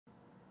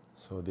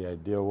So the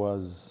idea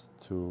was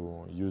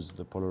to use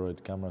the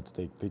Polaroid camera to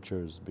take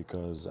pictures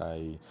because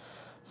I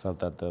felt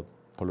that the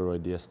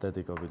Polaroid, the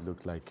aesthetic of it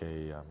looked like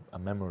a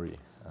memory,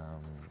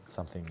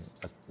 something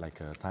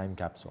like a time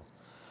capsule.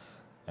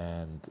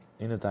 And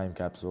in a time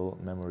capsule,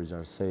 memories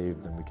are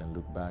saved and we can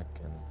look back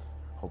and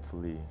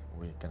hopefully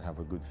we can have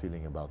a good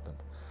feeling about them.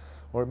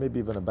 Or maybe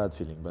even a bad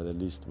feeling, but at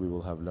least we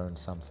will have learned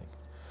something.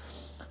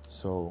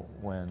 So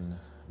when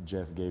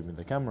Geoff gave me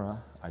the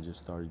camera, I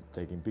just started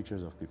taking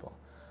pictures of people.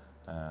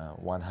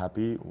 One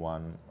happy,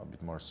 one a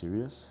bit more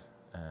serious,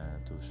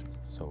 to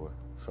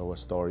show a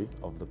story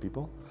of the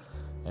people,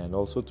 and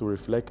also to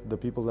reflect the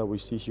people that we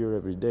see here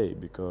every day,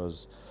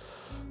 because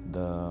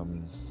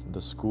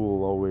the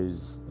school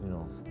always,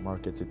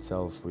 markets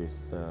itself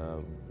with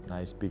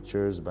nice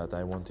pictures, but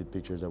I wanted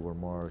pictures that were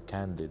more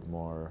candid,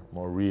 more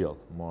real,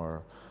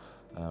 more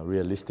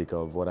realistic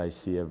of what I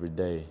see every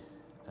day,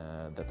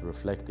 that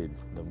reflected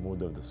the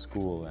mood of the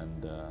school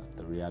and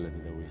the reality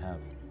that we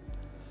have.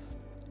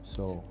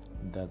 So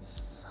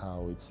that's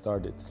how it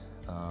started.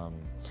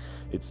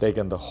 It's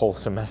taken the whole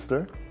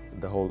semester,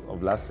 the whole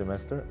of last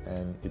semester,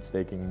 and it's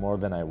taking more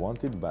than I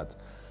wanted, but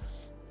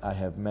I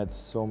have met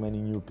so many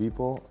new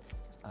people,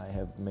 I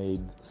have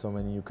made so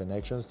many new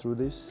connections through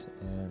this,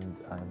 and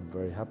I'm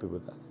very happy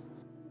with that.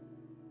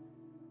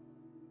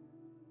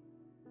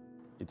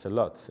 It's a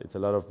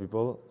lot of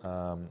people.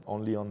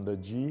 Only on the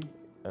G,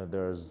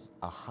 there's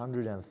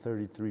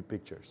 133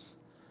 pictures.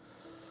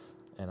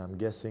 And I'm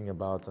guessing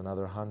about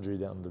another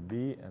 100 on the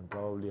B and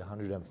probably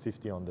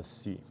 150 on the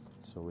C.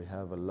 So we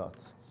have a lot.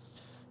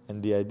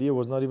 And the idea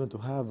was not even to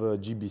have a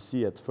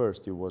GBC at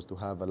first, it was to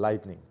have a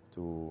lightning,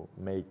 to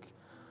make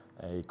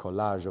a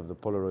collage of the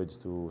Polaroids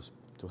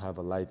to have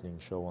a lightning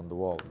show on the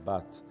wall.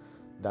 But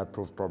that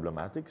proved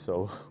problematic,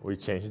 so we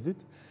changed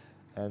it.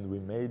 And we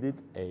made it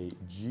a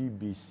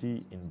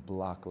GBC in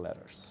block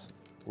letters,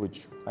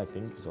 which I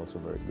think is also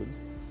very good.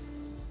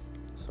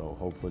 So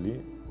hopefully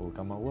it will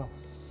come out well.